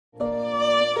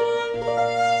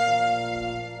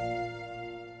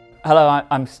Hello,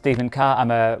 I'm Stephen Carr.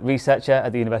 I'm a researcher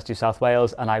at the University of South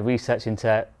Wales and I research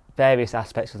into various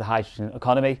aspects of the hydrogen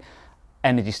economy,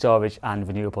 energy storage and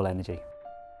renewable energy.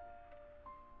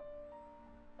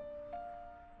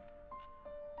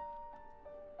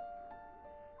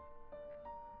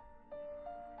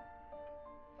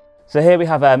 So here we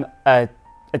have a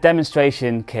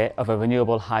demonstration kit of a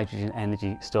renewable hydrogen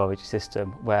energy storage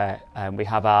system where we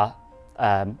have our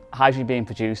hydrogen being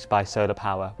produced by solar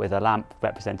power with a lamp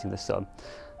representing the sun.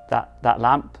 That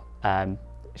lamp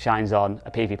shines on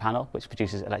a PV panel which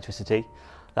produces electricity.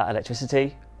 That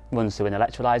electricity runs through an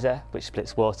electrolyser which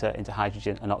splits water into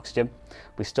hydrogen and oxygen.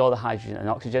 We store the hydrogen and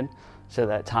oxygen so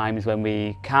that at times when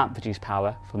we can't produce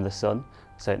power from the sun,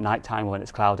 so at night time when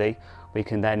it's cloudy, we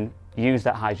can then use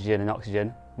that hydrogen and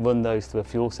oxygen, run those through a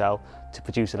fuel cell to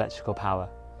produce electrical power.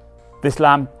 This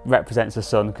lamp represents the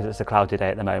sun because it's a cloudy day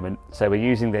at the moment, so we're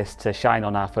using this to shine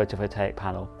on our photovoltaic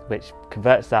panel, which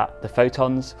converts the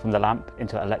photons from the lamp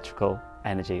into electrical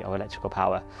energy or electrical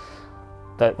power.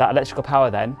 That electrical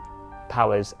power then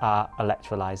powers our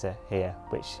electrolyser here,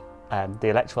 which the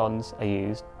electrons are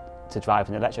used to drive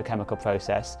an electrochemical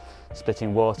process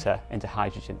splitting water into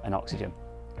hydrogen and oxygen.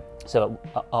 So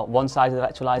at one side of the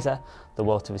electrolyser, the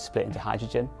water is split into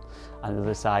hydrogen, and on the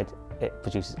other side it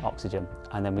produces oxygen,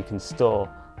 and then we can store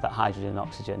that hydrogen and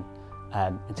oxygen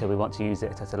until we want to use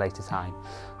it at a later time.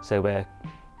 So we're,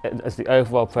 as the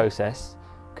overall process,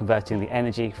 converting the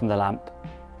energy from the lamp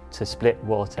to split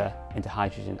water into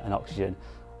hydrogen and oxygen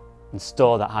and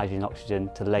store that hydrogen and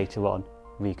oxygen to later on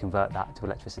reconvert that to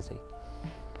electricity.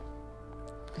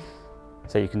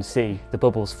 So you can see the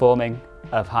bubbles forming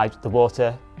of the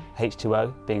water,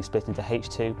 H2O, being split into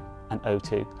H2 and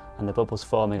O2, and the bubbles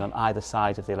forming on either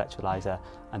side of the electrolyser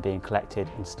and being collected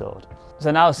and stored. So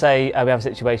now say we have a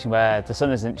situation where the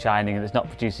sun isn't shining and it's not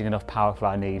producing enough power for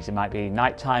our needs. It might be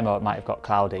night time or it might have got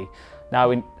cloudy. Now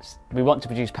we want to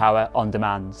produce power on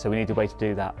demand, so we need a way to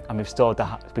do that, and we've stored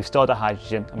our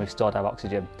hydrogen and we've stored our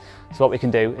oxygen. So what we can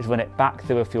do is run it back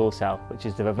through a fuel cell, which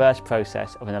is the reverse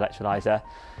process of an electrolyser.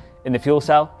 In the fuel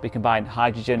cell, we combine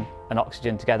hydrogen and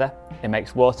oxygen together. It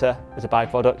makes water as a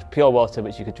byproduct, pure water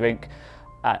which you could drink,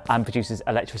 and produces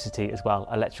electricity as well,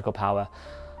 electrical power.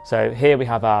 So here we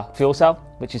have our fuel cell,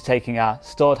 which is taking our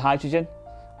stored hydrogen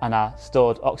and our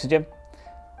stored oxygen,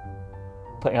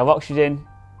 putting our oxygen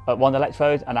at one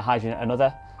electrode and our hydrogen at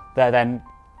another. They're then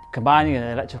combining in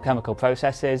electrochemical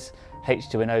processes,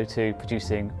 H2 and O2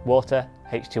 producing water,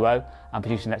 H2O, and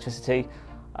producing electricity.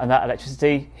 And that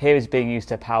electricity here is being used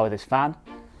to power this fan.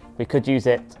 We could use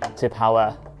it to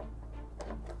power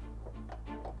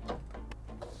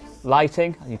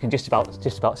lighting. You can just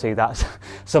about see that,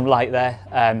 some light there,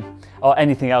 or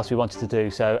anything else we wanted to do.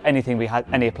 So anything we had,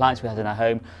 any appliance we had in our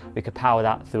home, we could power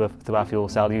that through our fuel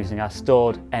cell using our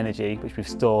stored energy, which we've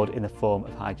stored in the form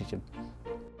of hydrogen.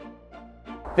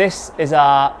 This is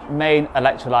our main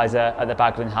electrolyser at the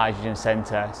Baglan Hydrogen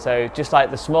Centre. So just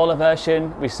like the smaller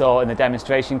version we saw in the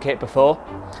demonstration kit before,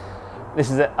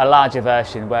 this is a larger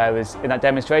version, whereas in that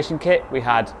demonstration kit we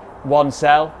had one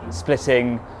cell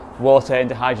splitting water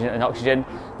into hydrogen and oxygen.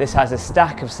 This has a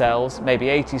stack of cells, maybe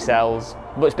 80 cells,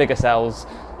 much bigger cells,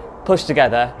 pushed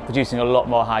together, producing a lot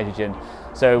more hydrogen.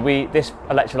 So this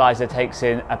electrolyser takes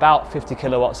in about 50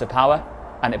 kilowatts of power,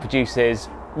 and it produces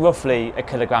roughly a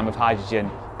kilogram of hydrogen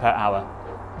per hour.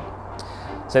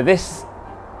 So this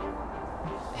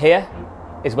here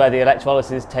is where the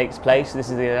electrolysis takes place. This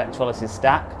is the electrolysis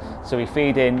stack. So we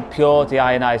feed in pure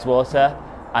deionized water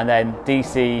and then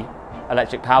DC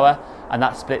electric power, and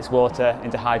that splits water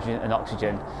into hydrogen and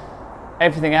oxygen.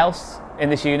 Everything else in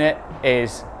this unit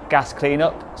is gas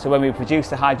cleanup. So when we produce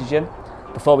the hydrogen,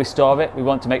 before we store it, we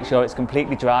want to make sure it's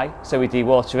completely dry, so we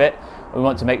dewater it. We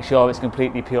want to make sure it's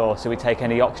completely pure, so we take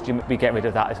any oxygen, we get rid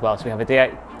of that as well. So we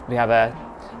have a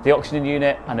deoxygen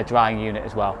unit and a drying unit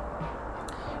as well.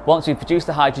 Once we produce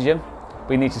the hydrogen,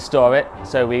 we need to store it,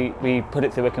 so we put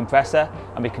it through a compressor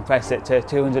and we compress it to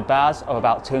 200 bars, or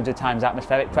about 200 times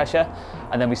atmospheric pressure,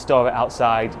 and then we store it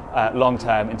outside long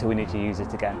term until we need to use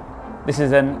it again. This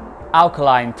is an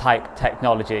alkaline type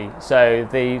technology. So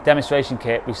the demonstration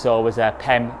kit we saw was a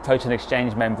PEM, proton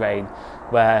exchange membrane,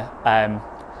 where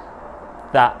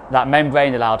that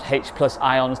membrane allowed H+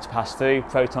 ions to pass through,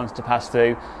 protons to pass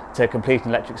through to complete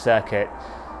an electric circuit.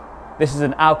 This is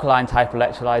an alkaline type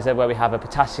electrolyser where we have a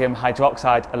potassium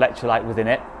hydroxide electrolyte within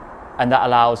it, and that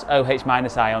allows OH-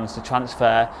 ions to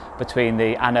transfer between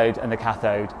the anode and the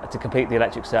cathode to complete the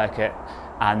electric circuit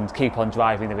and keep on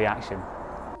driving the reaction.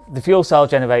 The fuel cell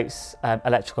generates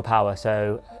electrical power,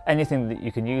 so anything that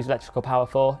you can use electrical power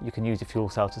for, you can use a fuel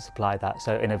cell to supply that.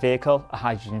 So in a vehicle, a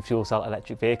hydrogen fuel cell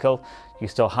electric vehicle, you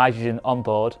store hydrogen on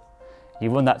board, You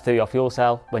run that through your fuel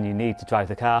cell when you need to drive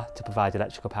the car to provide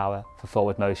electrical power for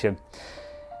forward motion.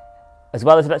 As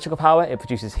well as electrical power, it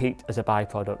produces heat as a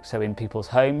byproduct. So in people's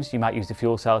homes, you might use the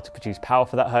fuel cell to produce power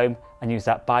for that home and use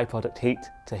that byproduct heat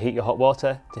to heat your hot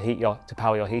water, to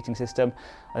power your heating system.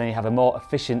 And then you have a more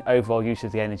efficient overall use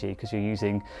of the energy because you're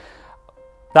using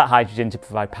that hydrogen to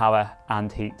provide power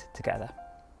and heat together.